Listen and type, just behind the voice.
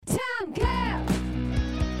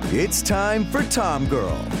It's time for Tom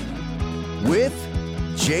Girl with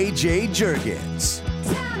JJ Jurgens.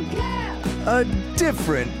 Tom Girl. A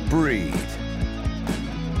different breed.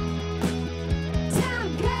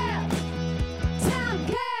 Tom Girl. Tom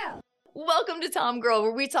Girl. Welcome to Tom Girl,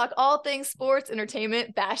 where we talk all things sports,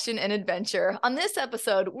 entertainment, fashion, and adventure. On this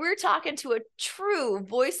episode, we're talking to a true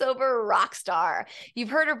voiceover rock star. You've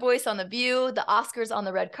heard her voice on The View, the Oscars on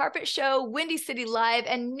the Red Carpet Show, Windy City Live,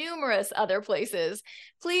 and numerous other places.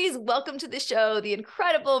 Please welcome to the show the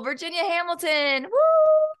incredible Virginia Hamilton. Woo!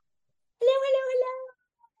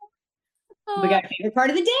 Hello. We got favorite part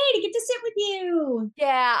of the day to get to sit with you.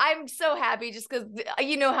 Yeah, I'm so happy just because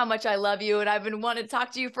you know how much I love you and I've been wanting to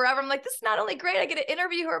talk to you forever. I'm like, this is not only great, I get to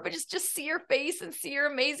interview her, but just see your face and see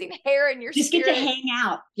your amazing hair and your Just spirit. get to hang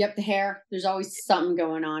out. Yep, the hair. There's always something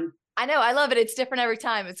going on. I know, I love it. It's different every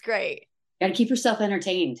time. It's great. Got to keep yourself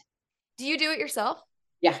entertained. Do you do it yourself?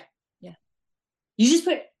 Yeah. Yeah. You just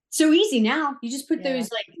put, so easy now. You just put Yeah.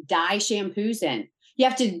 those like dye shampoos in. You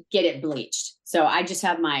have to get it bleached. So I just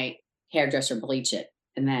have my hairdresser bleach it.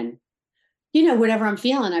 And then, whatever I'm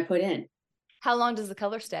feeling, I put in. How long does the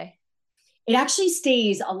color stay? It actually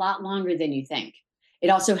stays a lot longer than you think. It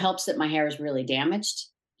also helps that my hair is really damaged,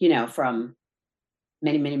 from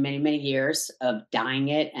many years of dyeing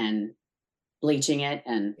it and bleaching it.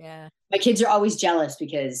 And Yeah. my kids are always jealous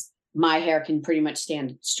because my hair can pretty much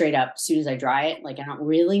stand straight up as soon as I dry it. Like I don't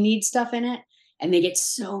really need stuff in it. And they get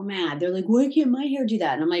so mad. They're like, why can't my hair do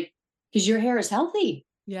that? And I'm like, because your hair is healthy.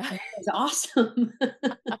 Yeah. It's awesome.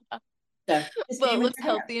 So, Well, it looks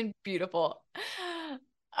healthy and beautiful.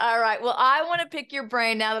 All right. Well, I want to pick your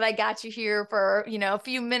brain now that I got you here for, a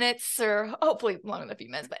few minutes or hopefully longer than a few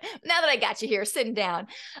minutes. But now that I got you here sitting down,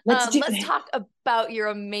 Let's talk about your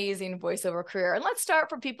amazing voiceover career. And let's start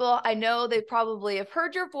from people. I know they probably have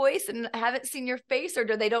heard your voice and haven't seen your face, or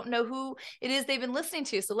they don't know who it is they've been listening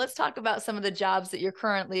to. So let's talk about some of the jobs that you're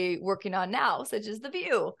currently working on now, such as The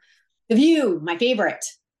View. The View, my favorite.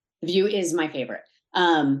 The View is my favorite.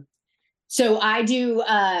 So I do,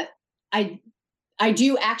 I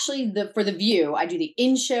do actually for The View, I do the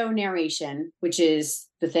in-show narration, which is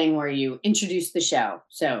the thing where you introduce the show.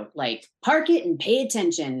 So like park it and pay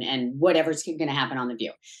attention and whatever's going to happen on The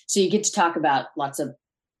View. So you get to talk about lots of,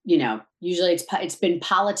 usually it's been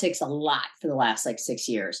politics a lot for the last like 6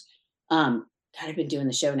 years. God, I've been doing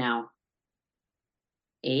the show now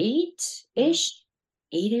 8-ish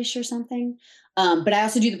or something. But I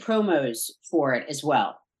also do the promos for it as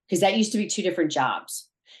well, because that used to be two different jobs.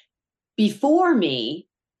 Before me,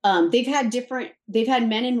 they've had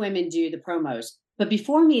men and women do the promos, but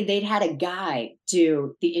before me, they'd had a guy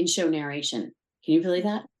do the in-show narration. Can you believe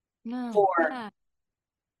that? No. For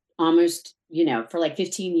almost, for like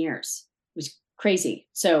 15 years. It was crazy.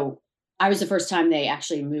 So I was the first time they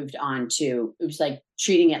actually moved on to, it was like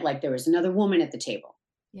treating it like there was another woman at the table,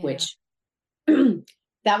 which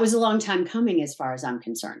that was a long time coming as far as I'm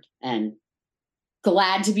concerned, and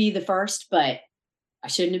glad to be the first, but I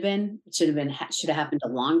shouldn't have been. It should have happened a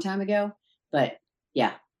long time ago. But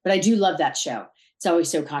yeah, but I do love that show. It's always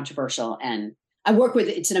so controversial, and I work with,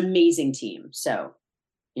 it's an amazing team. So,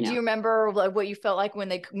 Do you remember like what you felt like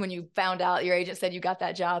when you found out your agent said you got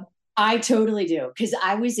that job? I totally do, because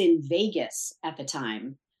I was in Vegas at the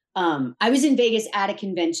time. I was in Vegas at a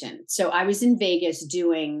convention. So I was in Vegas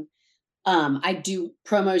doing, I do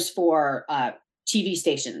promos for TV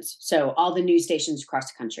stations. So all the news stations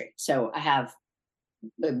across the country. So I have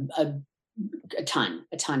a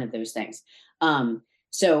ton of those things.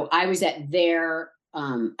 So I was at their,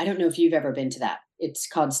 I don't know if you've ever been to that. It's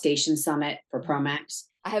called Station Summit for Promax.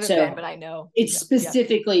 I haven't been, but I know. It's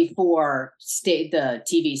specifically for the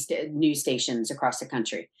TV news stations across the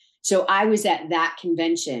country. So I was at that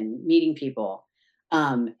convention meeting people.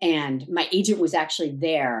 And my agent was actually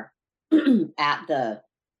there at the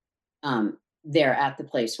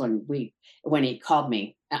place when he called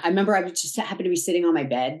me. I remember I just happened to be sitting on my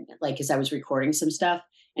bed, like, as I was recording some stuff,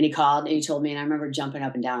 and he called and he told me, and I remember jumping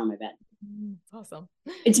up and down on my bed. Awesome.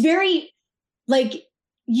 It's very like,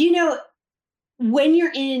 when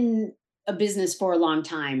you're in a business for a long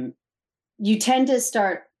time, you tend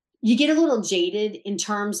to you get a little jaded in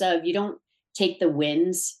terms of, you don't take the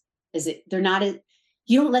wins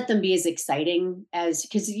you don't let them be as exciting as,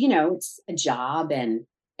 because, it's a job and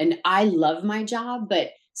I love my job,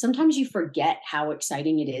 but sometimes you forget how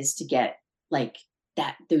exciting it is to get like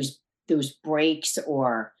that, those breaks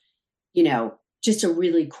or, just a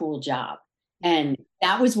really cool job. And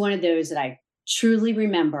that was one of those that I truly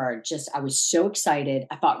remember. I was so excited.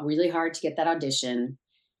 I fought really hard to get that audition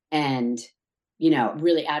and,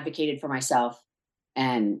 really advocated for myself.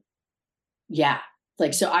 And yeah,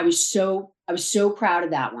 like, so I was was so proud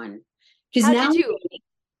of that one. Because How now, did you,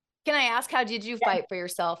 can I ask, how did you fight for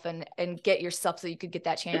yourself and get yourself so you could get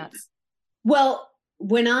that chance? well,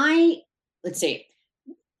 when let's see,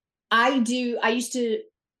 I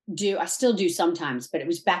still do sometimes, but it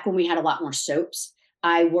was back when we had a lot more soaps.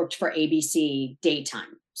 I worked for ABC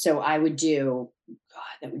daytime. So I would do, God,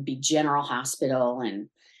 that would be General Hospital and,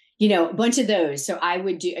 a bunch of those. So I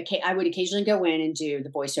would occasionally go in and do the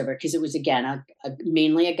voiceover because it was, again,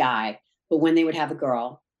 mainly a guy. But when they would have a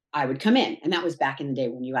girl, I would come in. And that was back in the day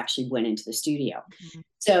when you actually went into the studio. Mhm.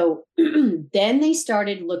 So then they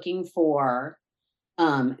started looking for,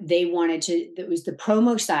 it was the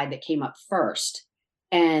promo side that came up first.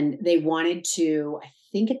 And they wanted to, I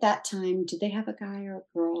think at that time, did they have a guy or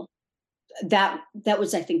a girl? That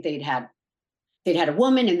was, I think they'd had a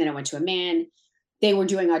woman and then it went to a man. They were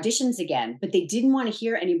doing auditions again, but they didn't want to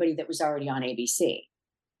hear anybody that was already on ABC.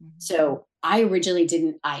 Mhm. So I originally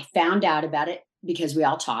I found out about it because we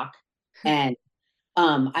all talk. And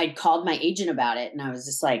I'd called my agent about it and I was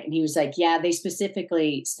just like, and he was like, yeah, they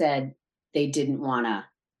specifically said they didn't want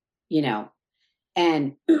to,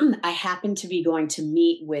 and I happened to be going to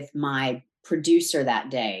meet with my producer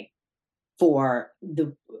that day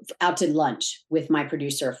out to lunch with my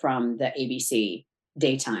producer from the ABC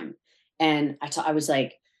daytime. And I was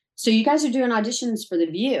like, so you guys are doing auditions for The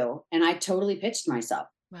View. And I totally pitched myself.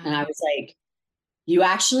 And I Wow. was like, you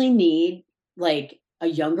actually need like a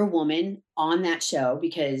younger woman on that show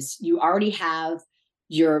because you already have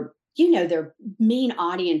their main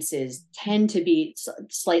audiences tend to be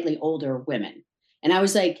slightly older women. And I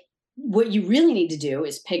was like, what you really need to do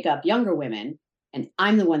is pick up younger women. And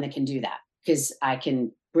I'm the one that can do that because I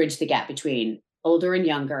can bridge the gap between older and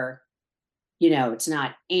younger. It's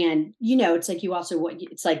not, and it's like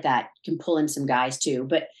it's like that can pull in some guys too.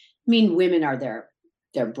 But I mean, women are their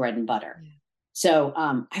bread and butter. Yeah. So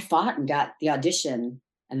I fought and got the audition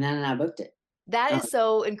and then I booked it. That Um, is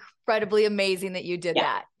so incredibly amazing that you did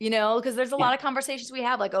Yeah. that, because there's a Yeah. lot of conversations we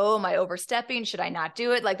have like, oh, am I overstepping? Should I not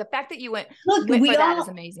do it? Like the fact that you went Look, for that is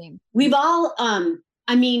amazing. we've all,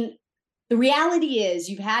 I mean, the reality is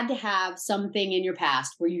you've had to have something in your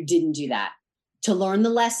past where you didn't do that to learn the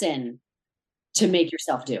lesson to make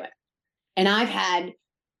yourself do it. And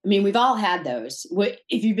we've all had those.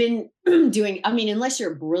 If you've been doing, unless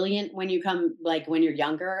you're brilliant when when you're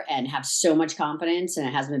younger and have so much confidence and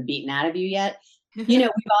it hasn't been beaten out of you yet, we've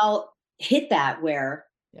all hit that where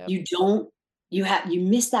Yep. you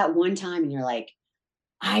miss that one time and you're like,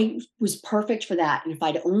 I was perfect for that. And if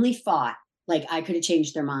I'd only fought, like I could have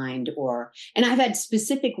changed their mind and I've had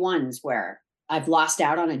specific ones where I've lost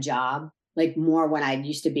out on a job, like more when I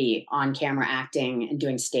used to be on camera acting and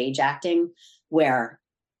doing stage acting, where,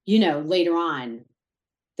 later on,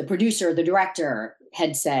 the producer, the director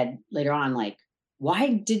had said later on, like, why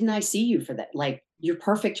didn't I see you for that? Like, you're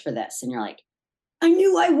perfect for this. And you're like, I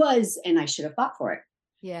knew I was, and I should have fought for it.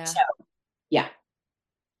 Yeah. So, yeah,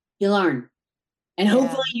 you learn. And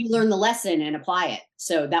hopefully you learn the lesson and apply it.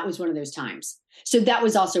 So that was one of those times. So that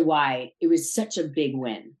was also why it was such a big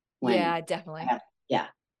win. Yeah, definitely. Yeah.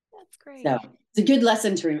 That's great. So it's a good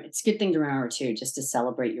lesson it's a good thing to remember too, just to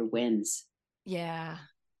celebrate your wins. Yeah.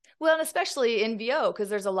 Well, and especially in VO, because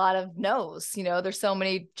there's a lot of no's, there's so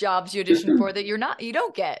many jobs you audition for that you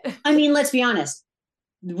don't get. I mean, let's be honest.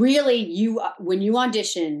 Really, when you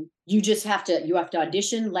audition, you have to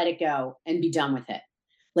audition, let it go and be done with it.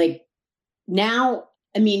 Like now,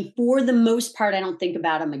 for the most part, I don't think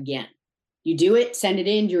about them again. You do it, send it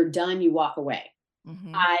in, you're done, you walk away.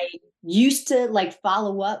 Mhm. I used to like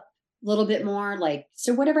follow up a little bit more, like,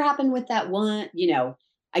 so whatever happened with that one,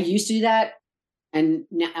 I used to do that. And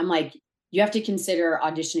now I'm like, you have to consider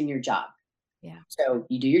auditioning your job. Yeah. So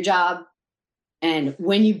you do your job. And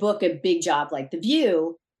when you book a big job like The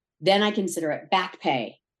View, then I consider it back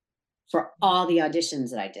pay for all the auditions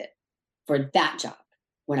that I did for that job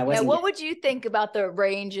when I wasn't. What would you think about the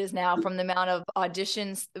ranges now from the amount of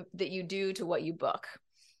auditions that you do to what you book?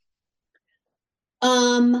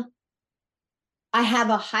 I have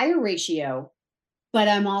a higher ratio, but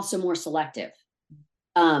I'm also more selective.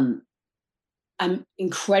 I'm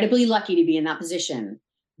incredibly lucky to be in that position,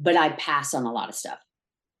 but I pass on a lot of stuff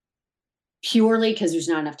purely because there's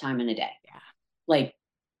not enough time in a day. Yeah.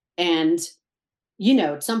 And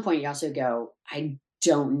at some point you also go, I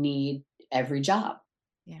don't need every job.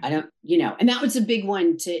 Yeah. I don't, and that was a big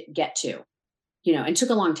one to get to, and took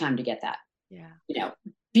a long time to get that. Yeah.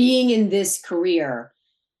 Being in this career,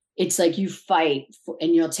 it's like you fight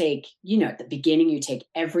and you'll take, at the beginning, you take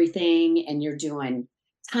everything and you're doing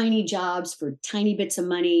tiny jobs for tiny bits of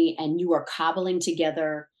money and you are cobbling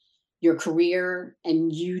together your career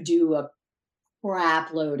and you do a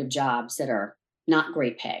crap load of jobs that are not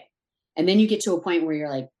great pay. And then you get to a point where you're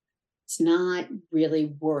like, it's not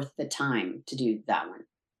really worth the time to do that one.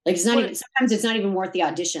 Like it's not What- even, sometimes it's not even worth the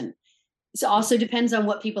audition. It also depends on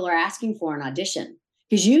what people are asking for an audition.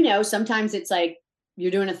 Because sometimes it's like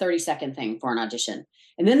you're doing a 30-second thing for an audition.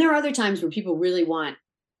 And then there are other times where people really want,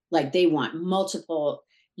 like they want multiple,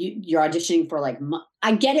 you're auditioning for like,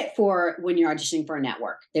 I get it for when you're auditioning for a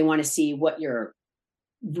network. They want to see what your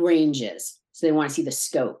range is. So they want to see the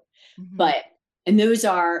scope. Mhm. And those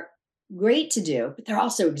are great to do, but they're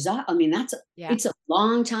also I mean, Yeah. it's a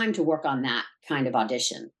long time to work on that kind of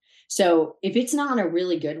audition. So if it's not a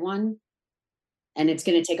really good one and it's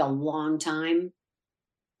going to take a long time,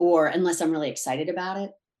 or unless I'm really excited about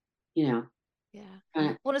it, Yeah.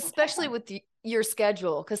 uh, Well, especially with your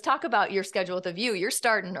schedule, because talk about your schedule with The View. You're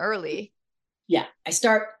starting early. yeah, I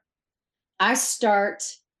start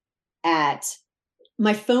at,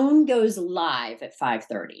 my phone goes live at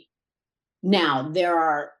 5:30. Now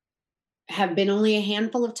there have been only a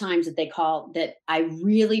handful of times that they call that I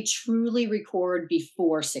really truly record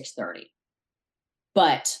before 6:30.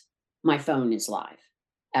 But my phone is live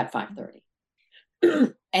at 5:30.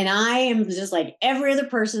 And I am just like every other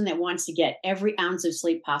person that wants to get every ounce of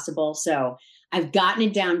sleep possible. So I've gotten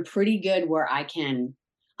it down pretty good where I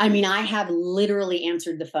have literally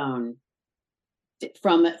answered the phone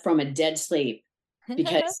from a dead sleep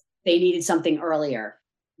because they needed something earlier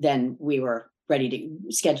than we were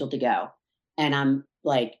scheduled to go. And I'm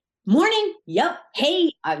like, morning. Yep.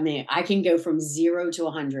 Hey, I mean, I can go from 0 to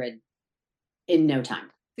 100 in no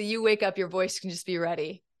time. So you wake up, your voice can just be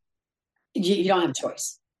ready. You don't have a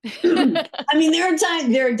choice. I mean,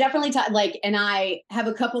 there are definitely times and I have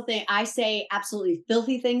a couple things. I say absolutely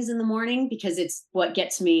filthy things in the morning because it's what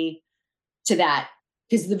gets me to that.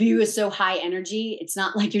 Because The View is so high energy. It's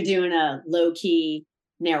not like you're doing a low key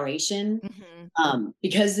narration.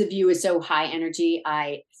 Because The View is so high energy,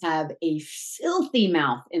 I have a filthy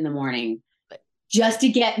mouth in the morning just to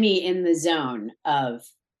get me in the zone of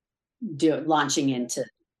launching into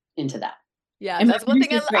that. Yeah, And that's one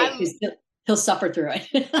thing he'll suffer through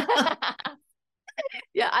it.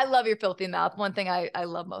 Yeah, I love your filthy mouth. One thing I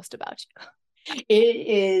love most about you. It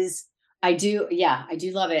is, I do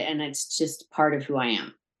love it. And it's just part of who I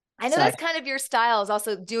am. I know that's kind of your style, is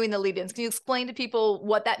also doing the lead-ins. Can you explain to people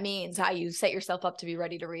what that means, how you set yourself up to be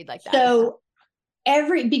ready to read like that? So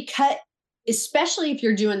because especially if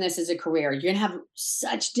you're doing this as a career, you're going to have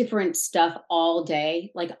such different stuff all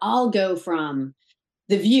day. Like I'll go from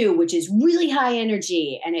The View, which is really high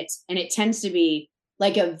energy, and it tends to be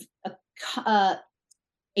like a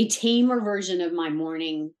tamer version of my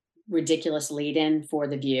morning ridiculous lead-in for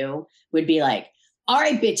The View would be like, all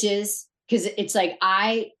right, bitches. Cause it's like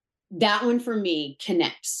that one for me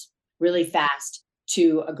connects really fast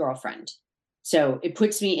to a girlfriend. So it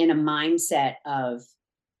puts me in a mindset of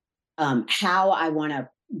how I want to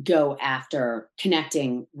go after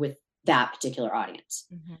connecting with that particular audience.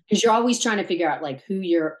 Because you're always trying to figure out like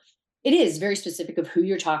it is very specific of who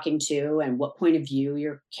you're talking to and what point of view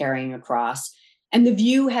you're carrying across. And The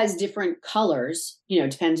View has different colors, it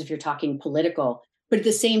depends if you're talking political, but at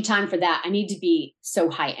the same time for that, I need to be so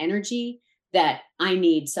high energy that I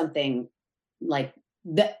need something like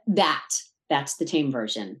that's the tame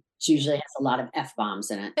version. It usually has a lot of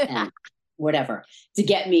F-bombs in it and whatever to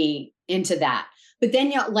get me into that. But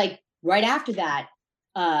then, like right after that,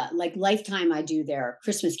 like Lifetime, I do their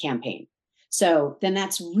Christmas campaign. So then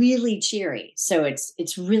that's really cheery. So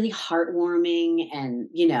it's really heartwarming and,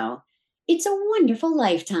 it's a wonderful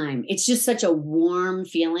lifetime. It's just such a warm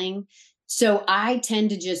feeling. So I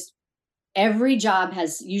tend to every job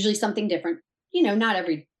has usually something different. Not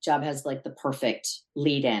every job has like the perfect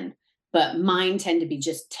lead in, but mine tend to be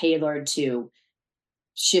just tailored to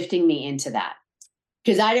shifting me into that.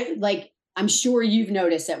 Because I'm sure you've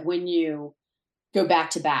noticed that when you go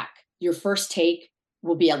back to back, your first take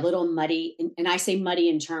will be a little muddy. And I say muddy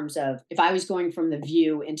in terms of if I was going from The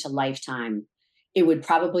View into Lifetime, it would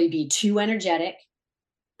probably be too energetic.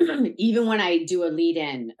 Even when I do a lead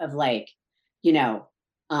in of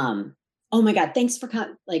oh my God, thanks for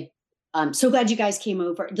coming. So glad you guys came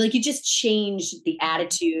over. Like you just change the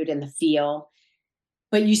attitude and the feel,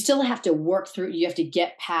 but you still have to work through, you have to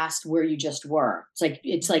get past where you just were.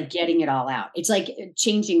 It's like getting it all out. It's like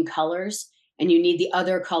changing colors and you need the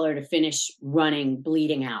other color to finish running,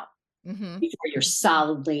 bleeding out before you're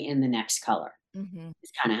solidly in the next color.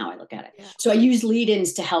 It's kind of how I look at it. Yeah. So I use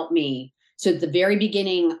lead-ins to help me. So at the very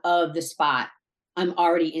beginning of the spot, I'm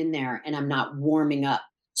already in there and I'm not warming up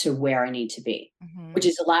to where I need to be, which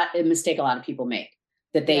is a mistake a lot of people make,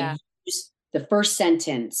 that they use the first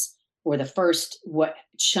sentence or the first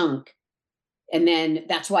chunk And then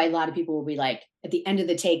that's why a lot of people will be like, at the end of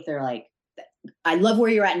the take, they're like, I love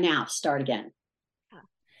where you're at now. Start again.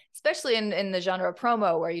 Especially in the genre of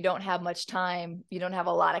promo where you don't have much time, you don't have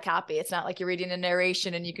a lot of copy. It's not like you're reading a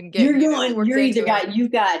narration and you can get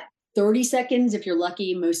you've got 30 seconds if you're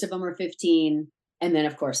lucky. Most of them are 15. And then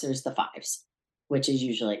of course there's the 5s, which is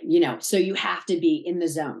usually, so you have to be in the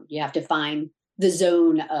zone. You have to find the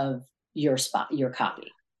zone of your spot, your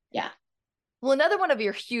copy. Yeah. Well, another one of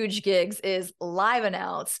your huge gigs is live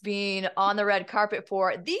announce, being on the red carpet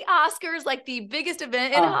for the Oscars, like the biggest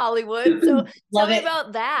event in Hollywood. So tell me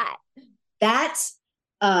about that. That's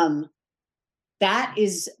that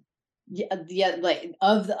is like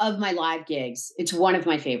of my live gigs, it's one of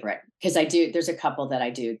my favorite because there's a couple that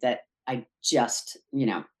I do that I just,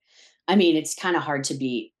 it's kind of hard to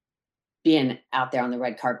beat being out there on the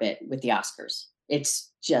red carpet with the Oscars.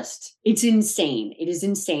 It's insane. It is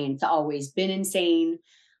insane. It's always been insane.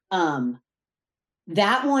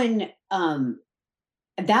 That one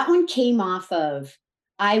came off of,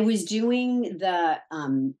 I was doing the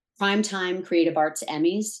Primetime Creative Arts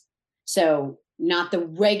Emmys. So not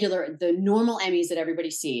the normal Emmys that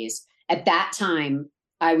everybody sees. At that time,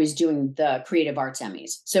 I was doing the Creative Arts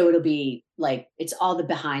Emmys. So it'll be like, it's all the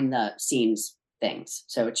behind the scenes things.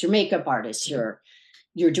 So it's your makeup artists, your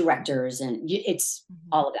directors, and it's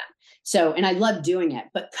all of that. So, and I love doing it,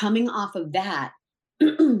 but coming off of that,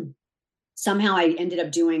 somehow I ended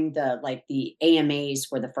up doing the AMAs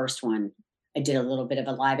for the first one. I did a little bit of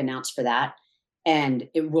a live announce for that, and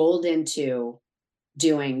it rolled into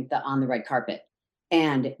doing the on the red carpet.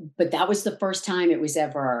 But that was the first time it was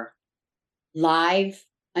ever live.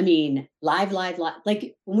 I mean, live. Like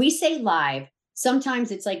when we say live,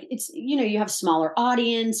 sometimes it's like, you have smaller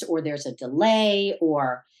audience, or there's a delay,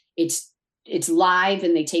 or it's live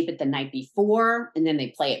and they tape it the night before and then they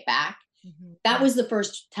play it back. Mm-hmm. That was the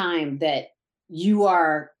first time that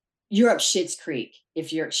you're up Schitt's Creek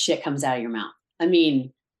if your shit comes out of your mouth. I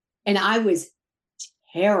mean, and I was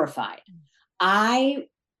terrified. I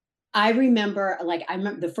remember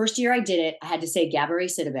the first year I did it, I had to say Gabourey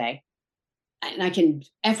Sidibe. And I can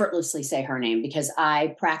effortlessly say her name because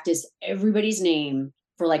I practiced everybody's name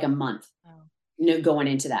for like a month. Going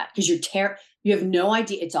into that, because you have no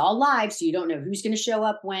idea. It's all live, so you don't know who's going to show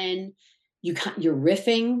up when. You're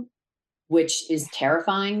riffing, which is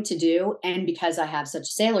terrifying to do. And because I have such a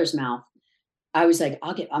sailor's mouth, I was like,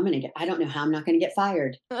 I don't know how I'm not going to get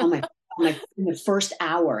fired on my in the first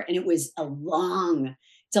hour. And it was a long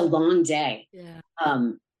day. Yeah.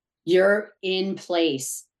 You're in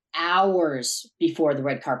place hours before the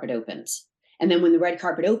red carpet opens. And then when the red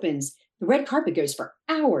carpet opens, the red carpet goes for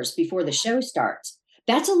hours before the show starts.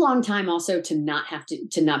 That's a long time also to not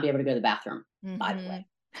be able to go to the bathroom, by the way.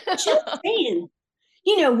 Just saying,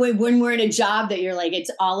 when we're in a job that you're like,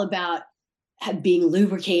 it's all about being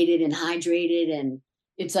lubricated and hydrated. And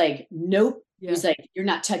it's like, nope. Yeah. It's like, you're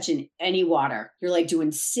not touching any water. You're like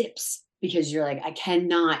doing sips because you're like, I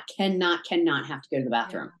cannot have to go to the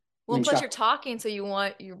bathroom. Yeah. Well, plus you're talking, so you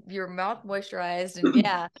want your mouth moisturized, and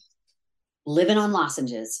yeah. Living on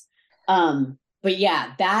lozenges. But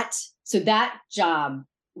yeah, that job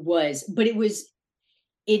was, but it's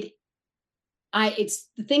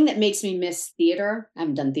the thing that makes me miss theater. I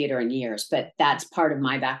haven't done theater in years, but that's part of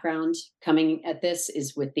my background coming at this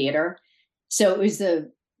is with theater. So it was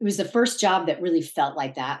the first job that really felt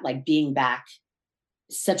like that, like being back,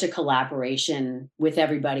 such a collaboration with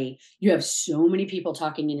everybody. You have so many people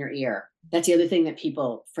talking in your ear. That's the other thing that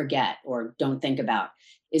people forget or don't think about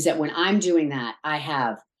is that when I'm doing that, I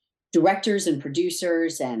have directors and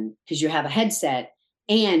producers, and because you have a headset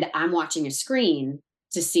and I'm watching a screen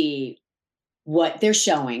to see what they're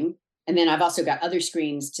showing. And then I've also got other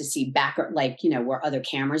screens to see back, where other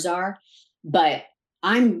cameras are, but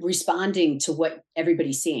I'm responding to what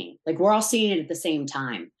everybody's seeing. Like we're all seeing it at the same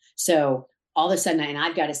time. So all of a sudden, and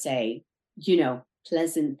I've got to say,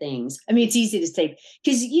 pleasant things. I mean, it's easy to say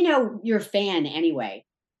because, you're a fan anyway.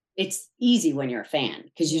 It's easy when you're a fan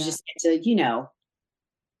because you just get to,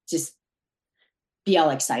 just be all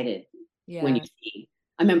excited when you see.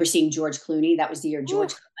 I remember seeing George Clooney. That was the year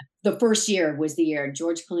the first year was the year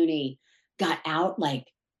George Clooney got out like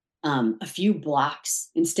a few blocks.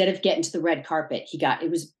 Instead of getting to the red carpet,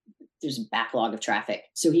 there's a backlog of traffic.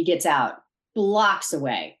 So he gets out blocks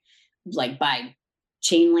away, like by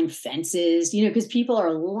chain link fences, because people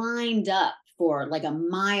are lined up for like a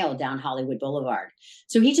mile down Hollywood Boulevard.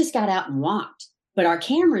 So he just got out and walked, but our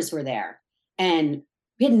cameras were there and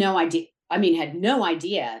we had no idea. Had no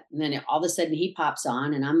idea. And then all of a sudden he pops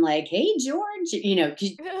on and I'm like, hey, George, and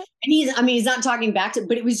he's not talking back to,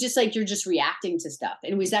 but it was just like, you're just reacting to stuff.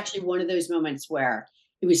 And it was actually one of those moments where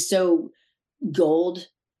it was so gold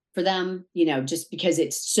for them, just because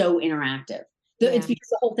it's so interactive. It's Yeah. because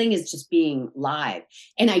the whole thing is just being live.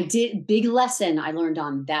 And big lesson I learned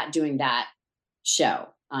on that, doing that show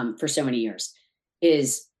for so many years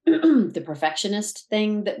is the perfectionist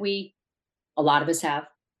thing that a lot of us have.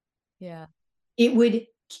 Yeah. It would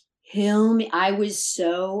kill me. I was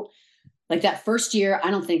so like that first year, I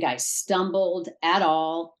don't think I stumbled at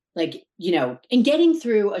all. Like, and getting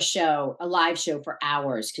through a live show for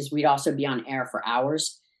hours, because we'd also be on air for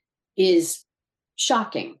hours, is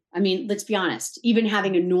shocking. I mean, let's be honest, even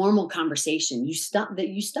having a normal conversation, you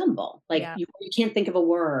stumble, like Yeah. you can't think of a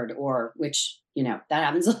word, or which, that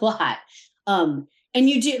happens a lot. And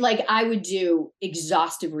you do, like, I would do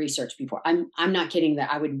exhaustive research before. I'm not kidding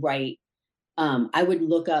that I would write, I would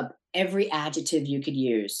look up every adjective you could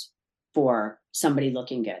use for somebody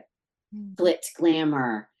looking good. Mm. Glitz,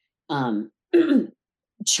 glamour,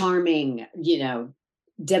 charming,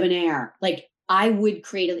 debonair. Like, I would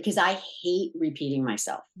create it because I hate repeating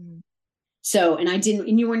myself. Mm. So, and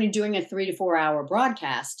when you're doing a 3 to 4 hour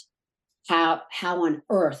broadcast, how on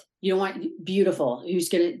earth you don't want beautiful?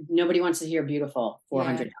 Nobody wants to hear beautiful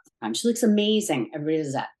 400 times. She looks amazing. Everybody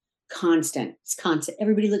does that. It's constant.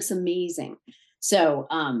 Everybody looks amazing. So,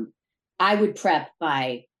 I would prep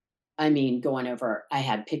by, going over, I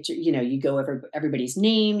had picture, you go over everybody's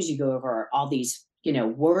names, you go over all these,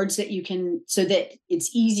 words that you can, so that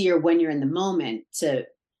it's easier when you're in the moment to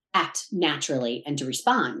act naturally and to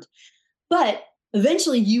respond. But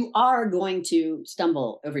eventually you are going to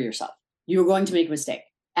stumble over yourself. You're going to make a mistake.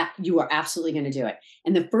 You are absolutely going to do it.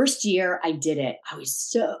 And the first year I did it, I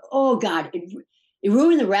was oh God, it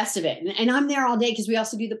ruined the rest of it. And I'm there all day because we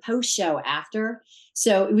also do the post show after.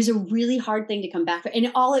 So it was a really hard thing to come back.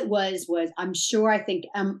 And all it was, I'm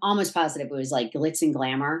almost positive it was like glitz and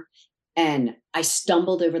glamour. And I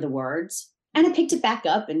stumbled over the words and I picked it back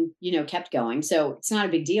up and, kept going. So it's not a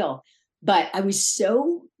big deal. But I was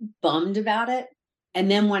so bummed about it. And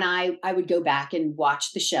then when I would go back and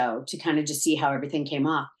watch the show to kind of just see how everything came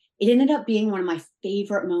off, it ended up being one of my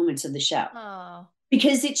favorite moments of the show. Oh.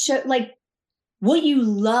 Because it showed, like, what you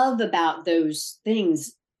love about those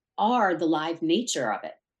things are the live nature of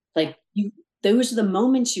it. Like, those are the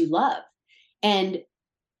moments you love. And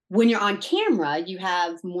when you're on camera, you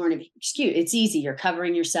have more of an excuse. It's easy. You're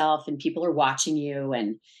covering yourself and people are watching you,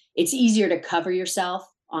 and it's easier to cover yourself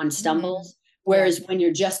on stumbles. Whereas when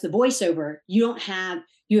you're just the voiceover, you have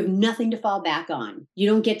nothing to fall back on. You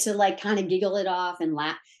don't get to like kind of giggle it off and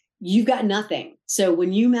laugh. You've got nothing. So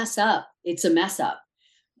when you mess up, it's a mess up.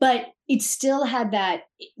 But it still had that,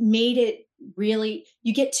 it made it really,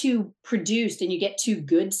 you get too produced and you get too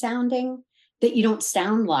good sounding that you don't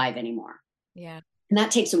sound live anymore. Yeah. And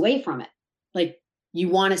that takes away from it. Like, you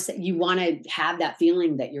want to have that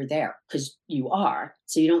feeling that you're there, because you are.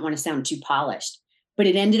 So you don't want to sound too polished. But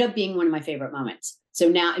it ended up being one of my favorite moments. So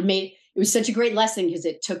now it was such a great lesson because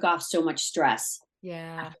it took off so much stress.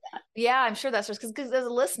 Yeah. Yeah. I'm sure that's just because as a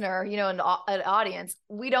listener, an audience,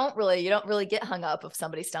 you don't really get hung up if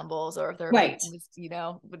somebody stumbles or if they're right.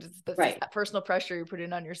 But it's right. that personal pressure you put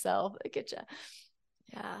in on yourself. I get you.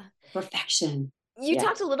 Yeah. Perfection. You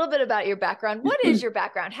talked a little bit about your background. What is your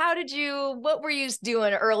background? What were you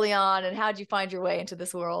doing early on, and how did you find your way into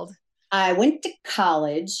this world? I went to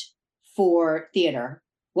college for theater.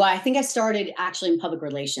 Well, I think I started actually in public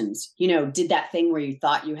relations, did that thing where you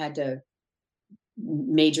thought you had to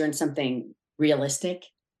major in something realistic,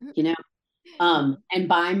 and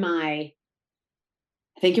by I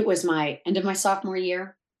think it was my end of my sophomore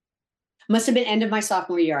year, must have been end of my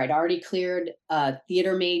sophomore year. I'd already cleared a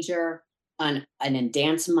theater major, an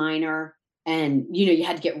dance minor, and you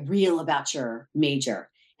had to get real about your major.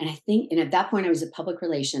 And at that point I was at public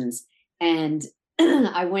relations, and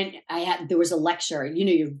there was a lecture,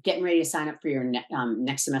 you're getting ready to sign up for your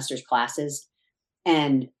next semester's classes.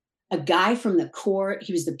 And a guy from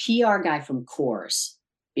he was the PR guy from Coors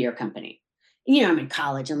Beer Company. And, I'm in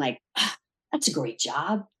college. I'm like, that's a great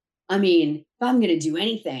job. I mean, if I'm going to do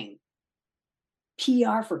anything,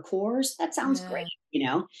 PR for Coors, that sounds great,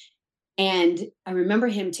 And I remember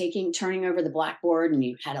him turning over the blackboard, and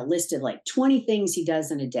he had a list of like 20 things he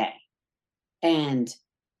does in a day. And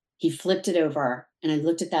he flipped it over, and I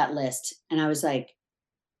looked at that list, and I was like,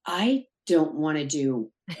 I don't want to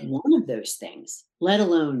do one of those things, let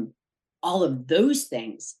alone all of those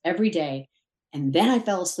things every day. And then I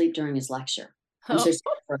fell asleep during his lecture. I'm so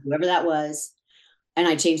sorry for whoever that was. And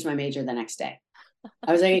I changed my major the next day.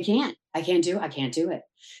 I was like, I can't do it.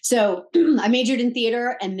 So I majored in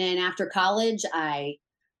theater. And then after college, I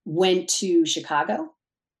went to Chicago,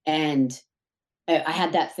 and I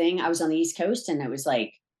had that thing. I was on the East Coast, and it was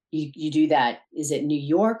like, you do that. Is it New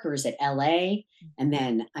York or is it LA? And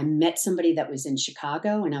then I met somebody that was in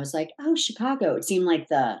Chicago, and I was like, oh, Chicago. It seemed like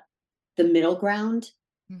the middle ground.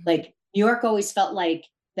 Mhm. Like New York always felt like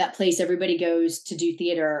that place everybody goes to do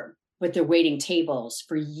theater, but they're waiting tables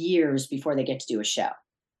for years before they get to do a show.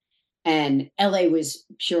 And LA was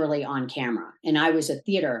purely on camera. And I was a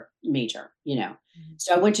theater major, you know. Mhm.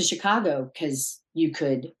 So I went to Chicago because you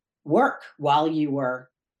could work while you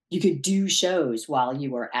could do shows while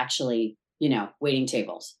you were actually, you know, waiting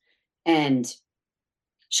tables. And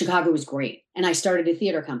Chicago was great. And I started a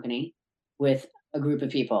theater company with a group of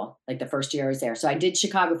people like the first year I was there. So I did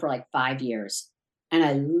Chicago for like 5 years and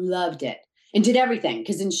I loved it and did everything.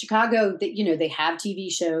 Because in Chicago, you know, they have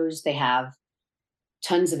TV shows, they have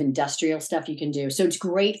tons of industrial stuff you can do. So it's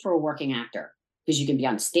great for a working actor because you can be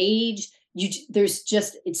on stage. There's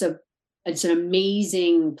just, it's an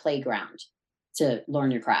amazing playground to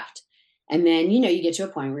learn your craft. And then, you know, you get to a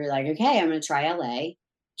point where you're like, okay, I'm going to try LA.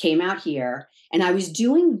 Came out here and I was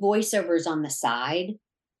doing voiceovers on the side,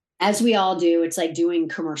 as we all do. It's like doing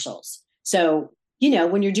commercials. So, you know,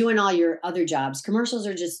 when you're doing all your other jobs, commercials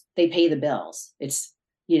are just, they pay the bills. It's,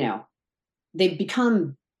 you know, they've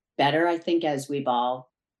become better, I think, as we've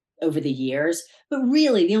all over the years. But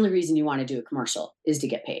really, the only reason you want to do a commercial is to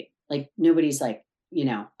get paid. Like nobody's like, you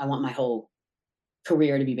know, I want my whole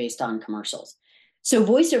career to be based on commercials. So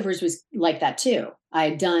voiceovers was like that too. I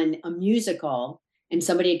had done a musical and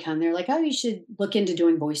somebody had come there like, oh, you should look into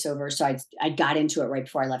doing voiceover. So I got into it right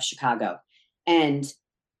before I left Chicago. And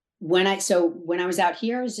when I was out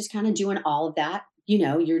here, I was just kind of doing all of that. You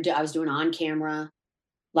know, I was doing on camera,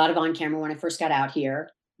 a lot of on camera when I first got out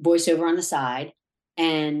here, voiceover on the side.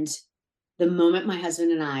 And the moment my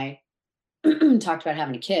husband and I talked about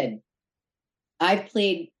having a kid, I've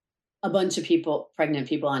played a bunch of pregnant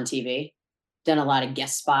people on TV, done a lot of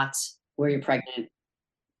guest spots where you're pregnant.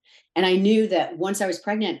 And I knew that once I was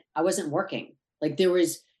pregnant, I wasn't working. Like there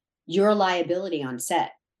was your liability on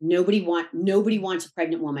set. Nobody wants a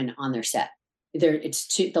pregnant woman on their set.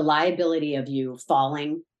 The liability of you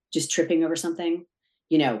falling, just tripping over something,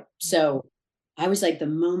 you know. So I was like, the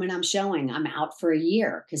moment I'm showing, I'm out for a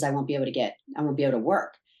year because I won't be able to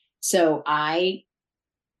work. So I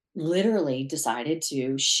literally decided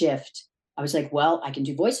to shift. I was like, well, I can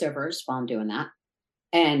do voiceovers while I'm doing that.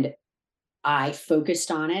 And I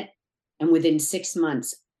focused on it. And within 6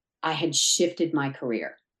 months, I had shifted my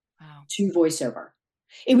career to voiceover.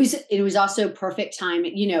 It was also perfect time.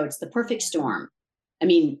 You know, it's the perfect storm. I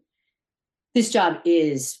mean, this job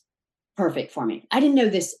is perfect for me. I didn't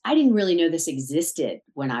really know this existed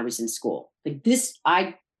when I was in school. Like this,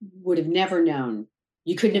 I would have never known.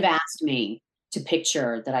 You couldn't have asked me to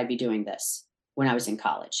picture that I'd be doing this when I was in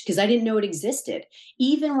college because I didn't know it existed.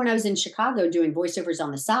 Even when I was in Chicago doing voiceovers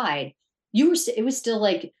on the side, it was still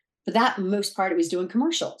like, for that most part, it was doing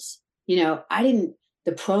commercials. You know,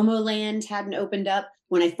 the promo land hadn't opened up.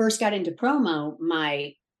 When I first got into promo,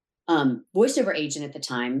 my voiceover agent at the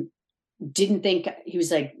time didn't think, he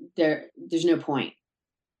was like, there's no point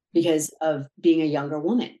because of being a younger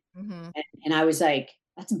woman. Mm-hmm. And I was like,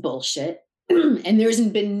 that's bullshit. And there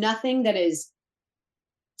hasn't been nothing that has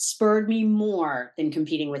spurred me more than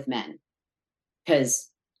competing with men because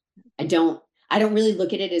I don't really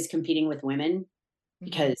look at it as competing with women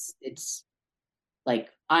because it's like,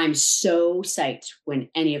 I'm so psyched when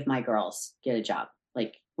any of my girls get a job,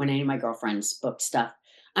 like when any of my girlfriends book stuff,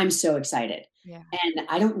 I'm so excited. Yeah. And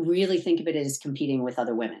I don't really think of it as competing with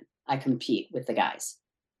other women. I compete with the guys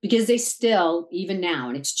because they still, even now,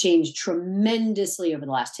 and it's changed tremendously over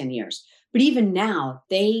the last 10 years, but even now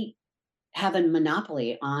they have a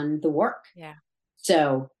monopoly on the work. Yeah.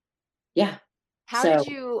 So, yeah.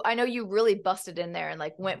 I know you really busted in there and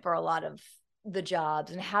like went for a lot of the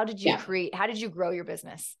jobs, and how did you grow your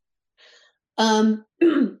business? You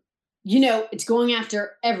know, it's going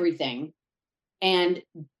after everything. And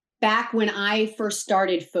back when I first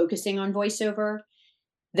started focusing on voiceover,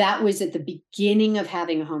 that was at the beginning of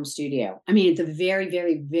having a home studio. I mean, at the very,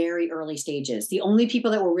 very, very early stages. The only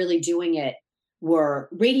people that were really doing it were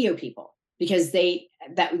radio people because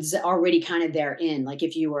that was already kind of their in. Like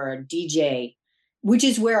if you were a DJ, which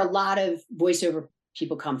is where a lot of voiceover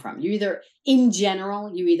people come from. In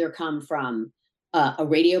general, you either come from a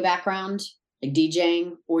radio background, like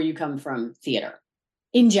DJing, or you come from theater.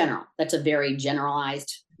 In general, that's a very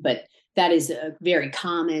generalized, but that is a very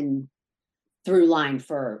common through line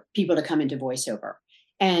for people to come into voiceover.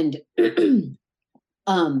 And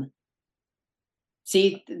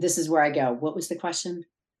see, this is where I go. What was the question?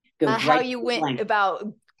 How you went about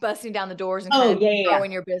busting down the doors and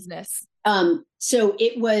growing your business. So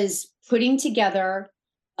it was putting together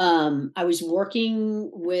I was working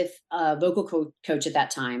with a vocal coach at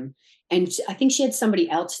that time. And I think she had somebody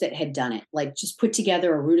else that had done it, like just put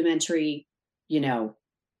together a rudimentary,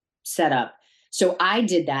 setup. So I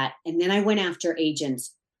did that. And then I went after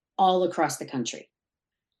agents all across the country.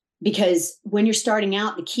 Because when you're starting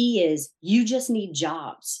out, the key is you just need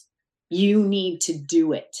jobs. You need to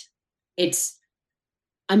do it.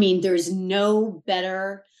 There's no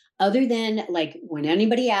better other than like when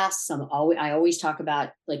anybody asks, I always talk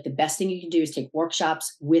about like the best thing you can do is take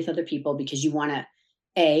workshops with other people because you want to,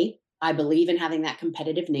 I believe in having that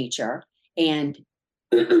competitive nature, and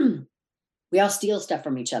we all steal stuff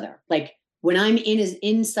from each other. Like when I'm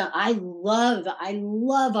in some, I love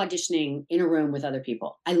auditioning in a room with other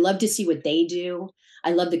people. I love to see what they do.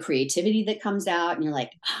 I love the creativity that comes out, and you're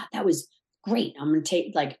like, that was great. I'm going to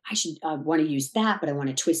take, like, I want to use that, but I want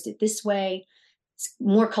to twist it this way. It's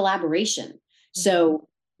more collaboration. Mm-hmm. So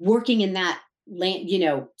working in that land,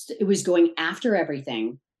 it was going after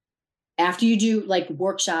everything. After you do like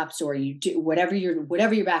workshops or you do whatever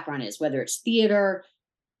your background is, whether it's theater,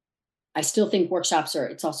 I still think workshops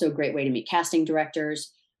it's also a great way to meet casting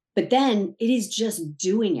directors, but then it is just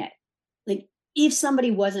doing it. Like if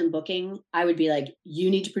somebody wasn't booking, I would be like,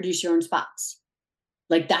 you need to produce your own spots.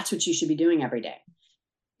 Like that's what you should be doing every day,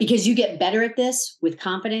 because you get better at this with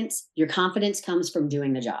confidence. Your confidence comes from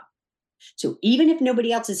doing the job. So even if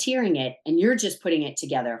nobody else is hearing it and you're just putting it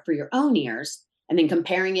together for your own ears and then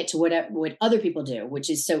comparing it to what other people do, which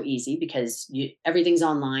is so easy because everything's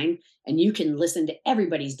online and you can listen to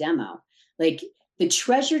everybody's demo. Like the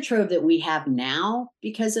treasure trove that we have now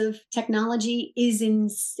because of technology is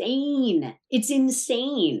insane. It's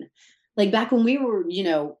insane. Like back when we were,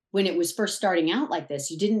 when it was first starting out like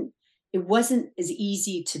this, it wasn't as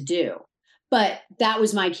easy to do. But that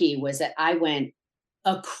was my key, was that I went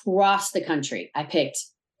across the country. I picked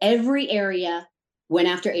every area, went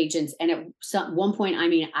after agents. And at one point,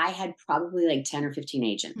 I had probably like 10 or 15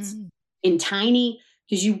 agents in tiny,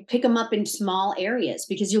 because you pick them up in small areas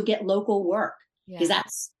because you'll get local work.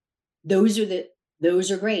 Because those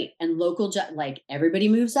are great. And local, like everybody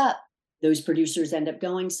moves up. Those producers end up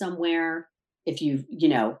going somewhere. If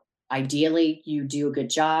ideally you do a good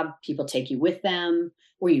job, people take you with them,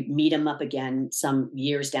 or you meet them up again some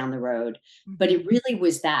years down the road. Mm-hmm. But it really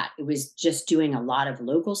was that. It was just doing a lot of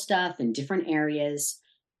local stuff in different areas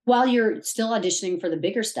while you're still auditioning for the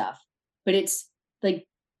bigger stuff. But it's like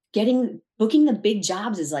booking the big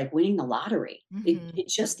jobs is like winning the lottery. Mm-hmm. It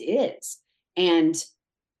just is. And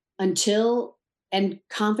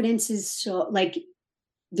confidence is so like,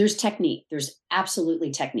 there's technique. There's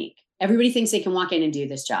absolutely technique. Everybody thinks they can walk in and do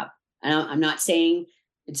this job. And I'm not saying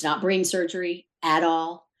it's not brain surgery at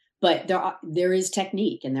all, but there is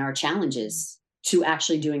technique and there are challenges to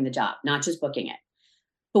actually doing the job, not just booking it.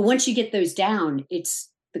 But once you get those down, it's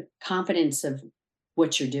the confidence of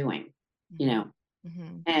what you're doing,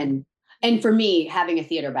 Mm-hmm. And for me, having a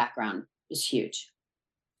theater background is huge.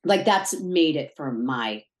 Like that's made it for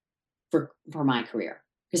my career,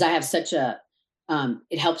 because I have such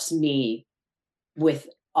it helps me with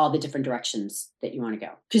all the different directions that you want to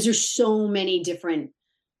go. Because there's so many different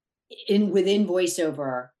within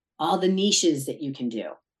voiceover, all the niches that you can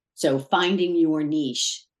do. So finding your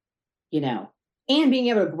niche, and being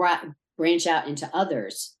able to branch out into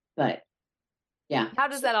others. But yeah. How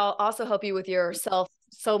does that also help you with yourself?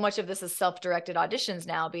 So much of this is self-directed auditions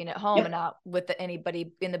now, being at home and not with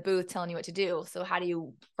anybody in the booth telling you what to do. So how do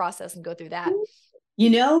you process and go through that?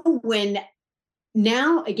 When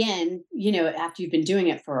now, again, after you've been doing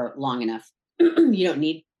it for long enough, you don't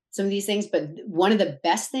need some of these things. But one of the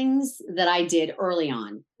best things that I did early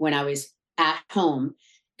on when I was at home,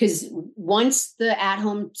 because once the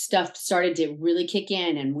at-home stuff started to really kick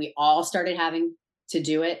in and we all started having to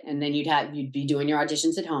do it, and then you'd be doing your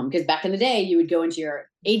auditions at home, because back in the day you would go into your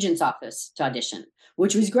agent's office to audition,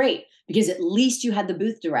 which was great because at least you had the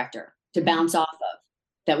booth director to bounce off of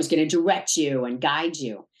that was going to direct you and guide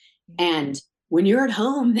you. And when you're at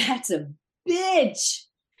home, that's a bitch.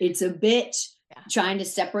 It's a bitch trying to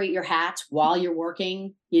separate your hats while you're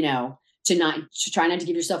working, to try not to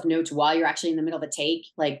give yourself notes while you're actually in the middle of a take.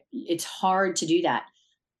 Like it's hard to do that.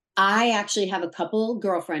 I actually have a couple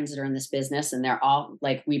girlfriends that are in this business, and they're all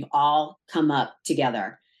like, we've all come up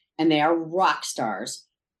together and they are rock stars,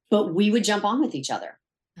 but we would jump on with each other.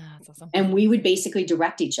 Oh, that's awesome. And we would basically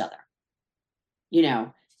direct each other,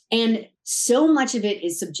 and so much of it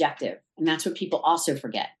is subjective. And that's what people also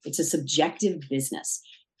forget. It's a subjective business.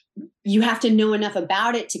 You have to know enough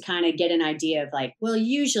about it to kind of get an idea of like, well,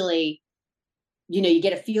 usually, you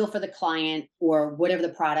get a feel for the client or whatever the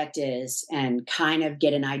product is and kind of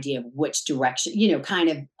get an idea of which direction, kind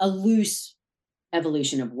of a loose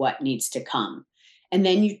evolution of what needs to come. And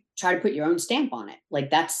then you try to put your own stamp on it. Like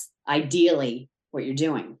that's ideally what you're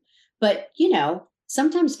doing. But,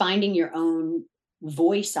 sometimes finding your own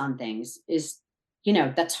voice on things is,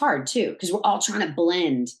 that's hard too, because we're all trying to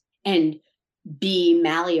blend and be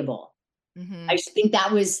malleable. Mhm. I just think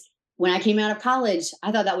that was when I came out of college,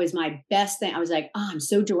 I thought that was my best thing. I was like, oh, I'm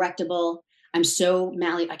so directable. I'm so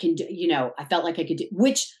malleable. I can do, I felt like I could do,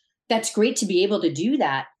 which that's great to be able to do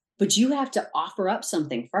that, but you have to offer up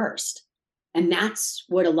something first. And that's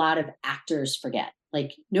what a lot of actors forget.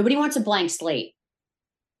 Like nobody wants a blank slate.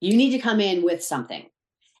 You need to come in with something.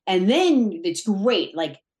 And then it's great.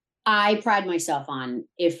 Like I pride myself on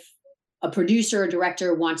if a producer or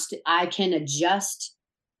director wants to, I can adjust.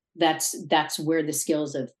 That's where the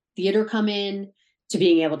skills of theater come in, to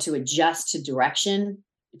being able to adjust to direction.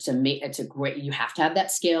 It's a great, you have to have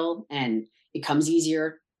that skill, and it comes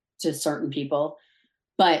easier to certain people.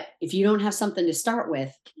 But if you don't have something to start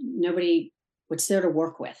with, nobody, what's there to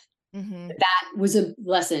work with? Mhm. That was a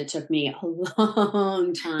lesson. It took me a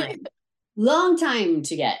long time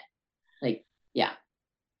to get. Like, yeah.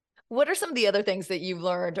 What are some of the other things that you've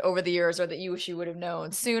learned over the years, or that you wish you would have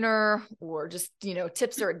known sooner, or just,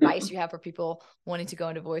 tips or advice you have for people wanting to go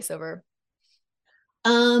into voiceover?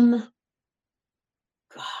 God.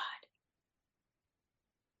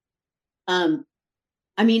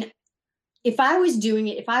 I mean, if I was doing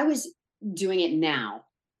it now,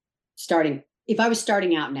 if I was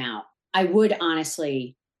starting out now, I would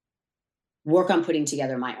honestly work on putting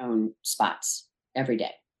together my own spots every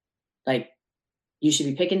day. Like you should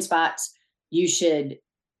be picking spots.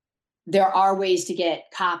 There are ways to get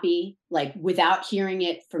copy, like without hearing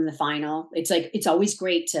it from the final. It's like, it's always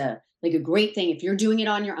great to, like, a great thing if you're doing it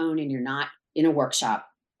on your own and you're not in a workshop.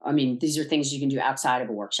 I mean, these are things you can do outside of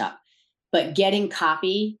a workshop, but getting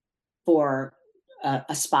copy for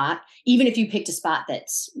a spot, even if you picked a spot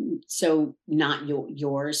that's so not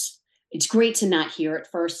yours, it's great to not hear it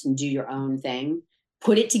first and do your own thing.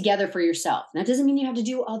 Put it together for yourself. And that doesn't mean you have to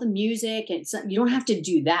do all the music, and you don't have to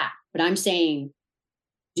do that. But I'm saying,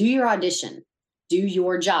 do your audition, do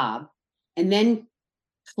your job, and then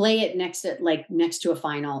play it next to a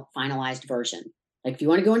finalized version. Like if you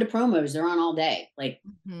want to go into promos, they're on all day. Like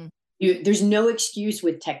Mhm. there's no excuse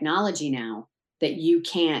with technology now that you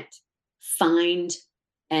can't find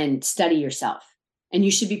and study yourself, and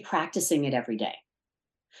you should be practicing it every day.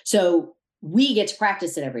 So we get to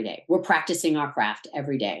practice it every day. We're practicing our craft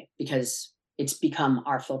every day because it's become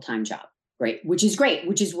our full-time job. Great, which is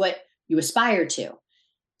what you aspire to.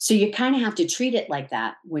 So you kind of have to treat it like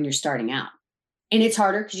that when you're starting out. And it's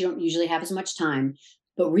harder because you don't usually have as much time,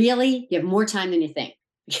 but really you have more time than you think.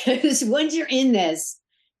 Because once you're in this,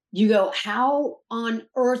 you go, how on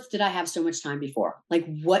earth did I have so much time before? Like,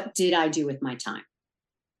 what did I do with my time?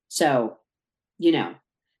 So,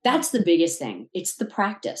 that's the biggest thing. It's the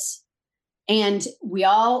practice. And we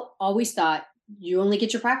all always thought you only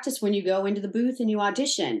get your practice when you go into the booth and you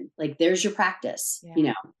audition. Like, there's your practice,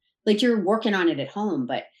 Yeah. like you're working on it at home.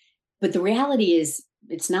 But the reality is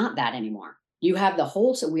it's not that anymore. You have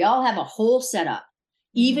so we all have a whole setup.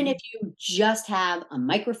 Even Mhm. if you just have a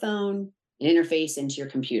microphone, an interface into your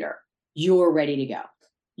computer, you're ready to go.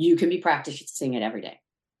 You can be practicing it every day.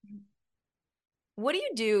 What do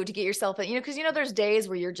you do to get yourself in, because, there's days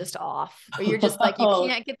where you're just off, or you're just like, you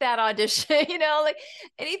can't get that audition, like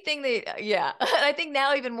anything that, yeah. And I think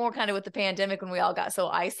now even more kind of with the pandemic, when we all got so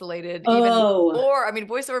isolated, even more, I mean,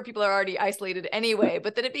 voiceover people are already isolated anyway,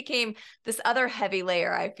 but then it became this other heavy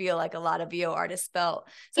layer, I feel like a lot of VO artists felt.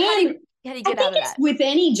 So how do you get out of that? With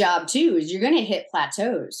any job too, is you're going to hit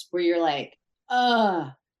plateaus where you're like,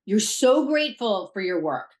 you're so grateful for your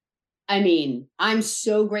work. I mean, I'm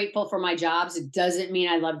so grateful for my jobs. It doesn't mean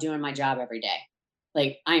I love doing my job every day.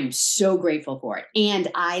 Like, I'm so grateful for it. And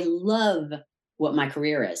I love what my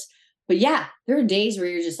career is. But yeah, there are days where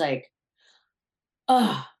you're just like,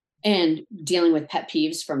 and dealing with pet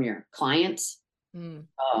peeves from your clients. Mm.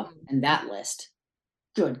 And that list.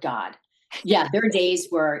 Good God. Yeah, there are days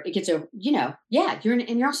where it gets you're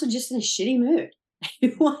also just in a shitty mood.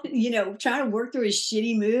 Trying to work through a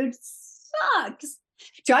shitty mood sucks.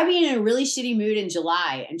 Try being in a really shitty mood in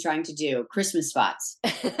July and trying to do Christmas spots.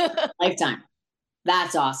 Lifetime.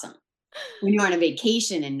 That's awesome. When you're on a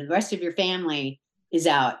vacation and the rest of your family is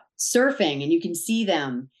out surfing and you can see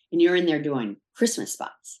them and you're in there doing Christmas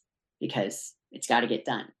spots because it's got to get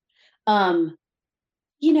done.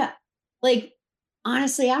 Like,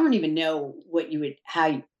 honestly, I don't even know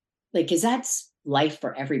because that's life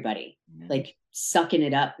for everybody. Yeah. Like sucking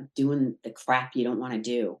it up, doing the crap you don't want to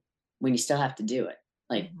do when you still have to do it.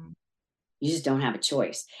 Like, you just don't have a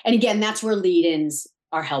choice. And again, that's where lead-ins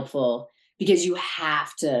are helpful, because you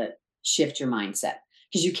have to shift your mindset,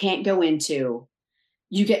 because you can't go into,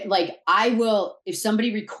 you get like, I will, if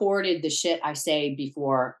somebody recorded the shit I say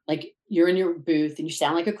before, like you're in your booth and you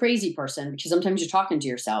sound like a crazy person because sometimes you're talking to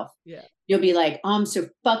yourself. Yeah. You'll be like, oh, I'm so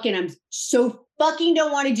fucking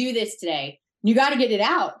don't want to do this today. You got to get it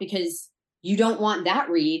out because you don't want that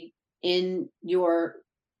read in your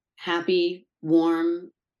happy,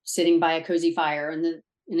 warm, sitting by a cozy fire and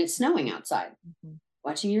it's snowing outside,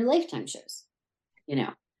 watching your Lifetime shows, you know?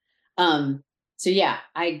 So yeah,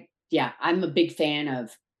 I'm a big fan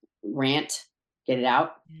of rant, get it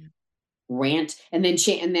out, rant, and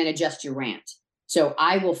then adjust your rant. So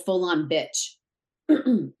I will full on bitch,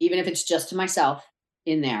 even if it's just to myself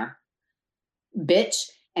in there, bitch,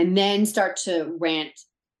 and then start to rant.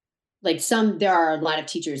 Like there are a lot of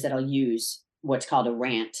teachers that'll use what's called a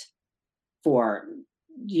rant for,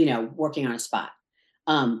 working on a spot,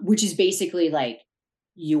 which is basically like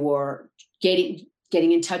you're getting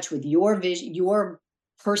in touch with your vision, your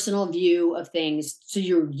personal view of things. So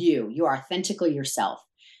you're authentically yourself.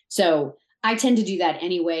 So I tend to do that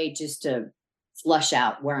anyway, just to flush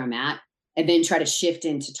out where I'm at and then try to shift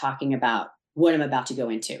into talking about what I'm about to go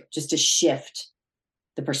into, just to shift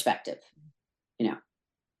the perspective, Yeah,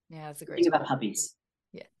 that's a great Think about puppies.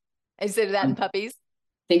 Yeah. I said that in puppies.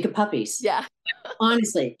 Think of puppies. Yeah.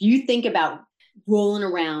 Honestly, if you think about rolling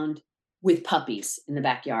around with puppies in the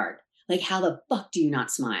backyard, like how the fuck do you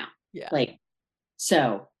not smile? Yeah. Like,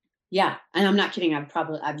 so yeah. And I'm not kidding.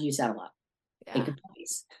 I've used that a lot. Yeah. Think of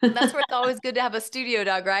puppies. That's where it's always good to have a studio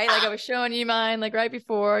dog, right? Like I was showing you mine, like right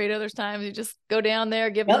before, there's times you just go down there,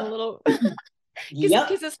 give them a little get some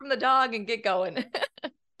kisses from the dog and get going.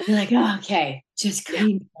 You're like, oh, okay, just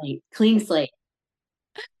clean slate.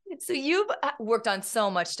 So you've worked on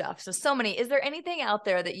so much stuff. So many. Is there anything out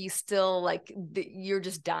there that you still like that you're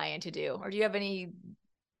just dying to do? Or do you have any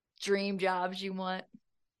dream jobs you want?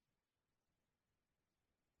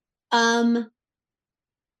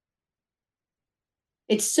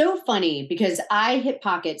 It's so funny because I hit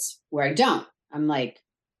pockets where I don't. I'm like,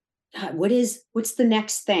 God, what's the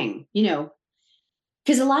next thing?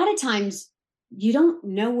 Because a lot of times you don't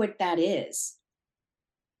know what that is.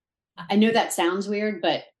 I know that sounds weird,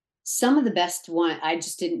 but some of the best one, I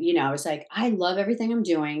just didn't, I was like, I love everything I'm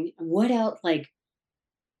doing. What else? Like,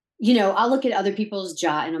 I'll look at other people's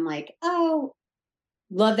job and I'm like, oh,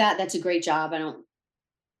 love that. That's a great job. I don't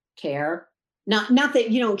care. Not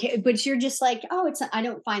that you don't care, but you're just like, oh, I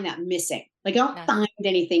don't find that missing. Like I don't find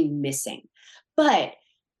anything missing, but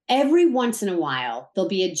every once in a while there'll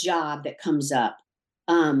be a job that comes up.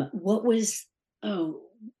 One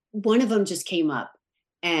of them just came up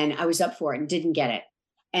and I was up for it and didn't get it.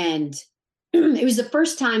 And it was the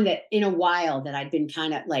first time that in a while that I'd been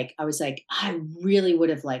kind of like, I was like, I really would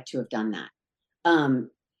have liked to have done that.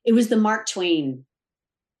 It was the Mark Twain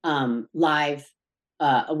live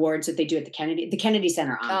awards that they do at the Kennedy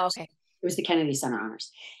Center Honors. Oh, okay. It was the Kennedy Center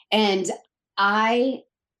Honors. And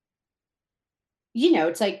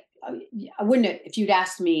it's like, I wouldn't have, if you'd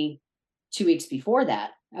asked me 2 weeks before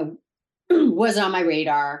that, I wasn't on my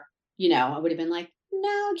radar, I would have been like, no,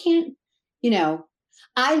 I can't,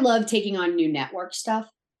 I love taking on new network stuff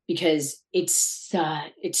because it's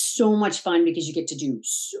so much fun because you get to do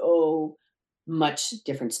so much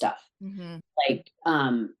different stuff. Mm-hmm. Like,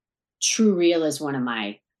 True Real is one of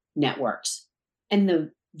my networks and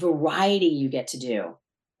the variety you get to do.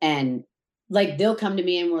 And like, they'll come to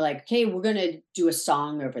me and we're like, okay, we're going to do a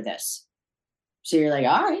song over this. So you're like,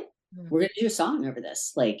 all right, we're going to do a song over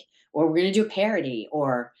this. Like, or we're going to do a parody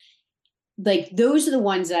or like, those are the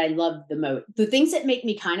ones that I love the most. The things that make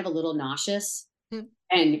me kind of a little nauseous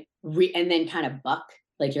and then kind of buck,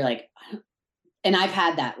 like, you're like, and I've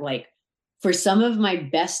had that, like, for some of my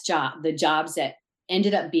best the jobs that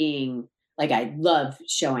ended up being like, I love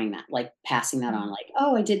showing that, like passing that on, like,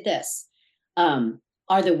 oh, I did this,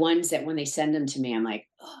 are the ones that when they send them to me, I'm like,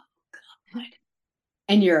 oh God.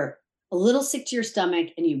 And you're a little sick to your stomach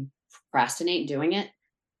and you procrastinate doing it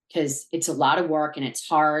because it's a lot of work and it's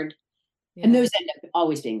hard. Yeah. And those end up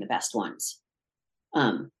always being the best ones.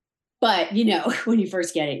 But when you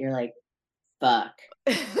first get it, you're like, fuck.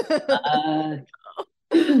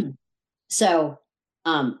 So,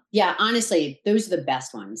 yeah, honestly, those are the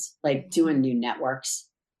best ones, like doing new networks.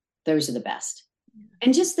 Those are the best.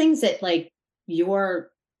 And just things that like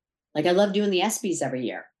I love doing the ESPYs every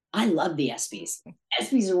year. I love the ESPYs.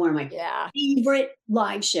 ESPYs are one of my favorite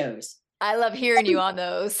live shows. I love hearing you on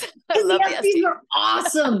those. I love the ESPYs are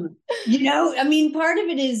awesome. Part of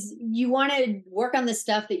it is you want to work on the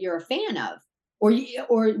stuff that you're a fan of, or you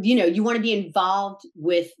want to be involved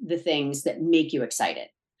with the things that make you excited.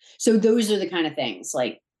 So those are the kind of things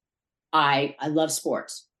like I love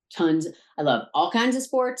sports, tons. I love all kinds of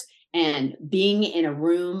sports. And being in a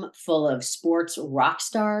room full of sports rock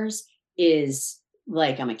stars is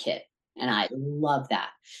like I'm a kid. And I love that.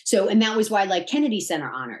 So, and that was why I like Kennedy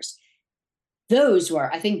Center honors. Those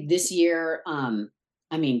were, I think this year,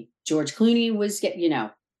 I mean, George Clooney was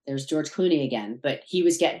there's George Clooney again, but he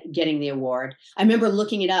was getting the award. I remember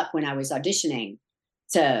looking it up when I was auditioning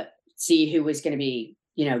to see who was going to be,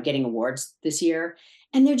 getting awards this year.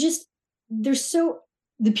 And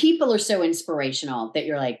the people are so inspirational that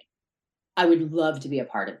you're like, I would love to be a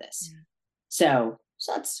part of this. Yeah. So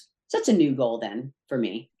that's a new goal then for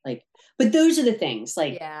me. Like, but those are the things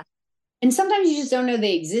like, Yeah. and sometimes you just don't know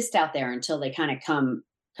they exist out there until they kind of come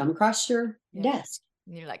across your desk.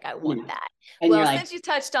 And you're like, I want know, that. And Well, you're like, since you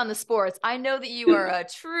touched on the sports, I know that you are a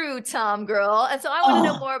true Tom girl. And so I want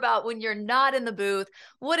to know more about when you're not in the booth.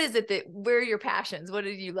 What is it where are your passions? What do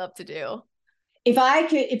you love to do? if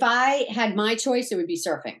I had my choice, it would be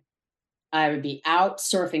surfing. I would be out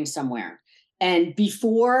surfing somewhere. And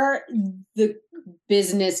before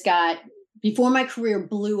my career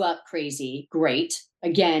blew up crazy, great.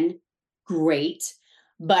 Again, great.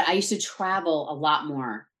 But I used to travel a lot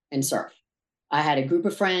more and surf. I had a group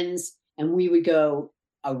of friends and we would go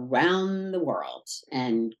around the world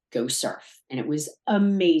and go surf. And it was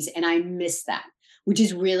amazing. And I miss that, which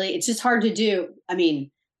is really, it's just hard to do. I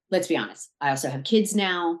mean, let's be honest. I also have kids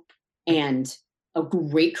now and a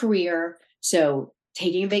great career. So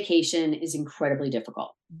taking a vacation is incredibly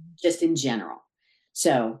difficult, just in general.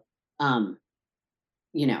 So, trying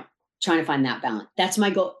to find that balance. That's my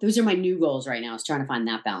goal. Those are my new goals right now, is trying to find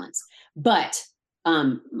that balance. But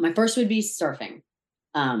my first would be surfing,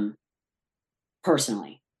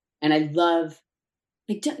 personally. And I love,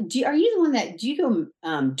 like, are you the one do you go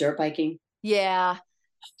dirt biking? Yeah.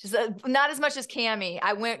 Just not as much as Cammie.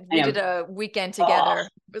 We did a weekend together.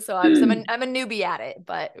 So I'm a newbie at it,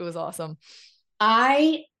 but it was awesome.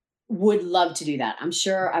 I would love to do that. I'm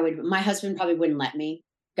sure I would. My husband probably wouldn't let me.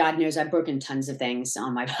 God knows I've broken tons of things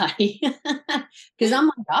on my body because I'm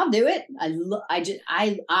like, I'll do it.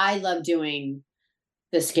 I love doing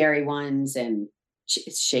the scary ones and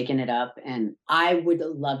shaking it up. And I would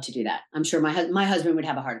love to do that. I'm sure my husband would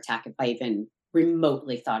have a heart attack if I even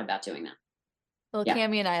remotely thought about doing that. Well, Yeah.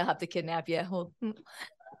 Cammie and I will have to kidnap you. I'll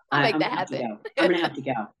I'm make that happen. I'm going to have to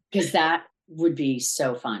go because that would be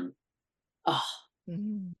so fun. Oh,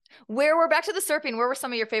 We're back to the surfing. Where were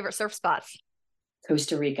some of your favorite surf spots?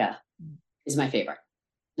 Costa Rica is my favorite.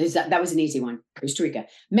 That was an easy one. Costa Rica.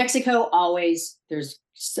 Mexico, always. There's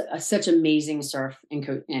such amazing surf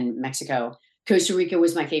in Mexico. Costa Rica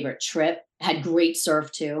was my favorite trip. Had great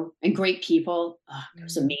surf too and great people. Oh, it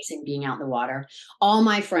was amazing being out in the water. All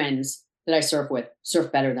my friends that I surf with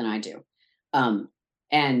surf better than I do.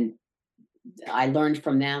 And I learned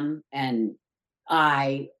from them. And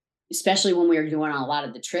especially when we were doing a lot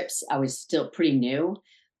of the trips, I was still pretty new.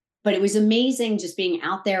 But it was amazing just being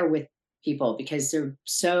out there with people because they're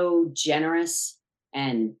so generous.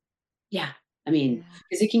 And because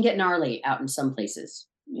it can get gnarly out in some places,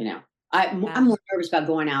 I'm more nervous about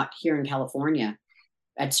going out here in California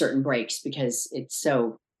at certain breaks because it's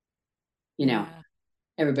so,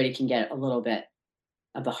 everybody can get a little bit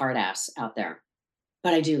of the hard ass out there.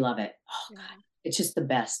 But I do love it. Oh, God, it's just the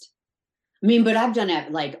best. I mean, but I've done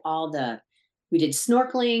it like we did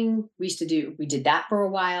snorkeling. We did that for a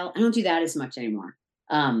while. I don't do that as much anymore.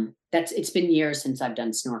 It's been years since I've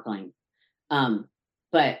done snorkeling.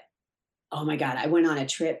 But oh my God, I went on a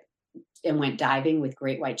trip and went diving with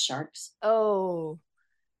great white sharks. Oh,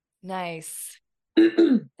 nice.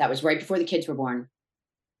 That was right before the kids were born.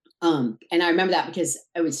 And I remember that because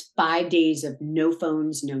it was 5 days of no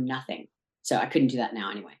phones, no nothing. So I couldn't do that now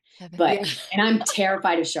anyway. And I'm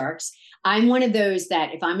terrified of sharks. I'm one of those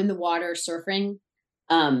that if I'm in the water surfing,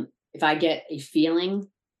 if I get a feeling,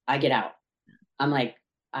 I get out. I'm like,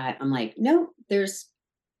 no,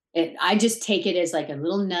 I just take it as like a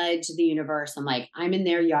little nudge to the universe. I'm like, I'm in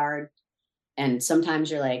their yard. And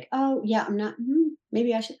sometimes you're like, oh yeah, I'm not,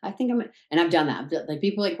 maybe I should, I think I'm, and I've done that. Like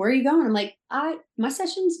people are like, where are you going? I'm like, my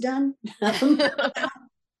session's done.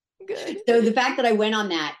 Good. So the fact that I went on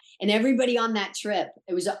that and everybody on that trip,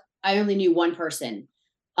 I only knew one person.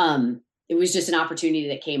 It was just an opportunity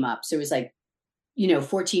that came up. So it was like,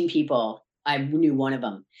 14 people. I knew one of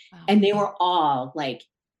them. Wow. And they were all like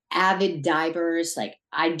avid divers. Like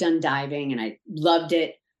I'd done diving and I loved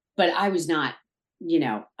it, but I was not,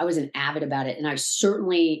 I wasn't avid about it. And I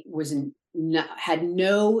certainly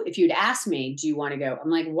if you'd asked me, do you want to go? I'm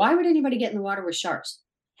like, why would anybody get in the water with sharks?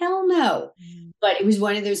 Hell no. But it was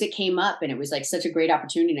one of those that came up and it was like such a great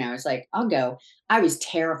opportunity. And I was like, I'll go. I was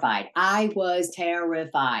terrified.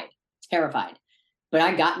 terrified. But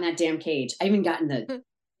I got in that damn cage. I even got in the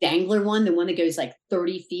dangler one, the one that goes like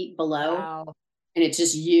 30 feet below. Wow. And it's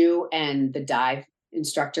just you and the dive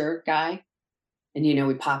instructor guy. And,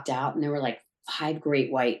 we popped out and there were like 5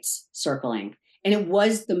 great whites circling. And it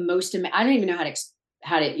was the most, I don't even know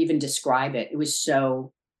how to even describe it. It was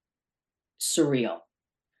so surreal.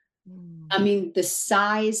 I mean, the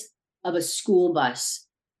size of a school bus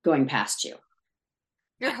going past you.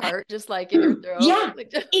 Your heart just like in your throat. Yeah,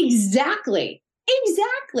 Like, exactly.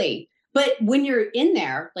 But when you're in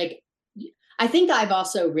there, like, I think I've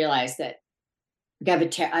also realized that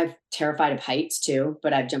I'm terrified of heights too,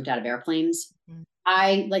 but I've jumped out of airplanes. Mhm.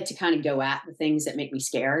 I like to kind of go at the things that make me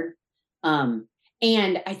scared.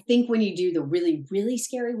 And I think when you do the really, really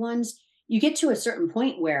scary ones, you get to a certain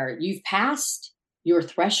point where you've passed your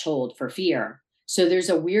threshold for fear. So there's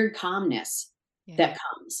a weird calmness that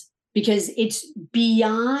comes because it's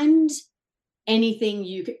beyond anything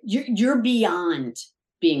you're beyond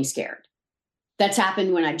being scared. That's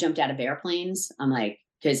happened when I jumped out of airplanes. I'm like,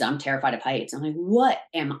 because I'm terrified of heights. I'm like, what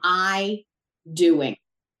am I doing?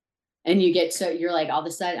 And you're like, all of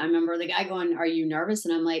a sudden, I remember the guy going, are you nervous?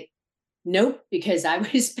 And I'm like, nope, because I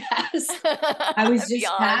was just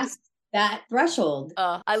past that threshold.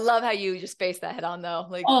 I love how you just face that head on though.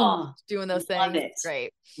 Like doing those things. Love it.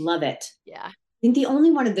 Great. Love it. Yeah. I think the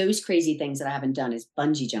only one of those crazy things that I haven't done is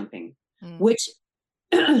bungee jumping, which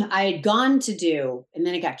I had gone to do, and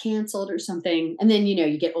then it got canceled or something. And then,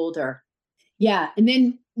 you get older. Yeah. And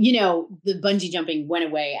then, the bungee jumping went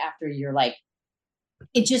away after you're like,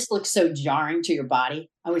 it just looks so jarring to your body.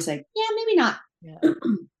 I was like, yeah, maybe not. Yeah.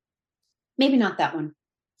 Maybe not that one.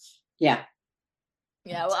 Yeah.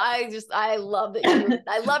 Yeah. Well, I love that.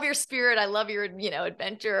 I love your spirit. I love your,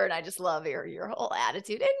 adventure. And I just love your whole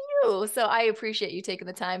attitude and you. So I appreciate you taking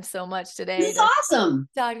the time so much today. This is awesome.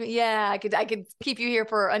 Talk to me. Yeah. I could keep you here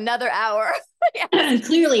for another hour.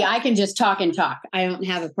 Clearly I can just talk and talk. I don't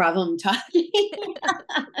have a problem talking.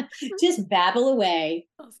 Just babble away.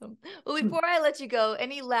 Awesome. Well, before I let you go,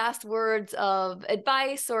 any last words of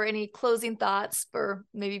advice or any closing thoughts for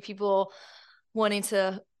maybe people wanting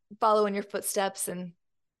to follow in your footsteps and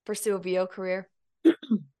pursue a VO career?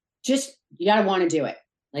 Just, you got to want to do it.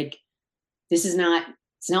 Like, it's not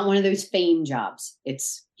one of those fame jobs. You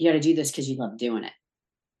got to do this because you love doing it.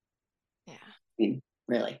 Yeah. I mean,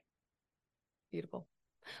 really. Beautiful.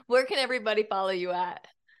 Where can everybody follow you at?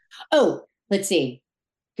 Oh, let's see.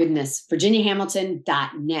 Goodness.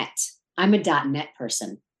 VirginiaHamilton.net. I'm a .net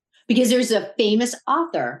person because there's a famous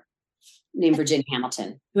author named Virginia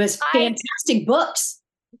Hamilton who has fantastic books.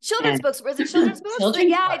 Children's books. Was it children's books?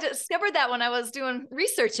 Children's I books. discovered that when I was doing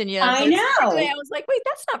research in you. I know. I was like, wait,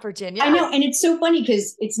 that's not Virginia. I know. And it's so funny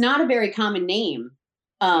because it's not a very common name.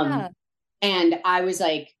 And I was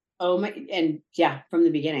like, oh my, and yeah, from the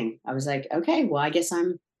beginning, I was like, okay, well, I guess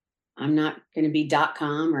I'm not going to be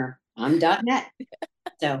 .com or I'm .net.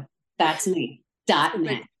 So that's me,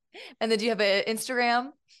 .net. And then do you have an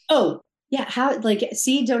Instagram? Oh yeah.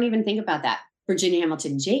 Don't even think about that. Virginia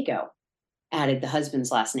Hamilton Jago added the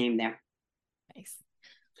husband's last name there. Nice.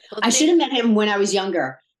 Well, I should have met him when I was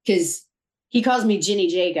younger because he calls me Ginny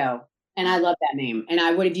Jago and I love that name. And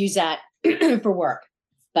I would have used that for work.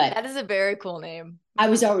 But that is a very cool name. I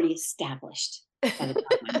was already established by the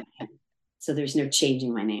time I met him. So there's no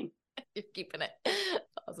changing my name. You're keeping it.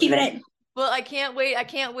 Awesome. Keeping it. Well, I can't wait. I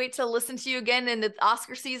can't wait to listen to you again in the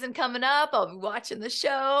Oscar season coming up. I'll be watching the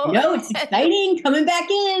show. No, it's exciting. Coming back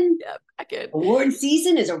in. Yeah, back in. Award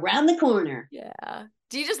season is around the corner. Yeah.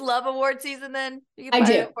 Do you just love award season then? You I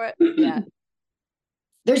do. For it? Yeah.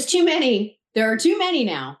 There's too many. There are too many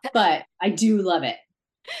now, but I do love it.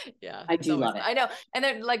 Yeah. I do love it. I know. And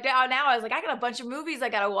then like now I was like, I got a bunch of movies I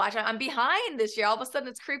got to watch. I'm behind this year. All of a sudden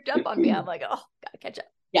it's creeped up on me. I'm like, oh, gotta catch up.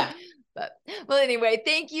 Yeah. But well, anyway,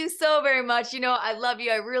 thank you so very much. I love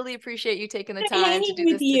you. I really appreciate you taking the time to do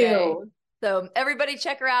this today. So everybody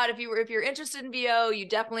check her out. If you're interested in VO, you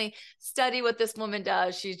definitely study what this woman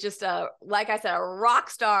does. She's just like I said, a rock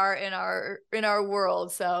star in our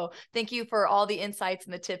world. So thank you for all the insights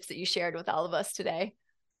and the tips that you shared with all of us today.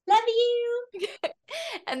 Love you.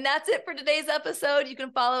 And that's it for today's episode. You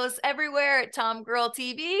can follow us everywhere at Tom Girl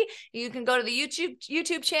TV. You can go to the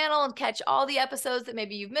YouTube channel and catch all the episodes that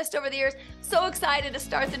maybe you've missed over the years. So excited to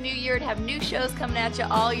start the new year and have new shows coming at you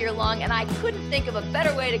all year long. And I couldn't think of a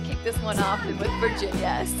better way to kick this one off than with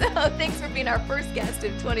Virginia. So thanks for being our first guest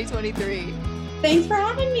in 2023. Thanks for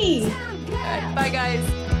having me. All right, bye guys.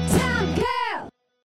 Tom Girl.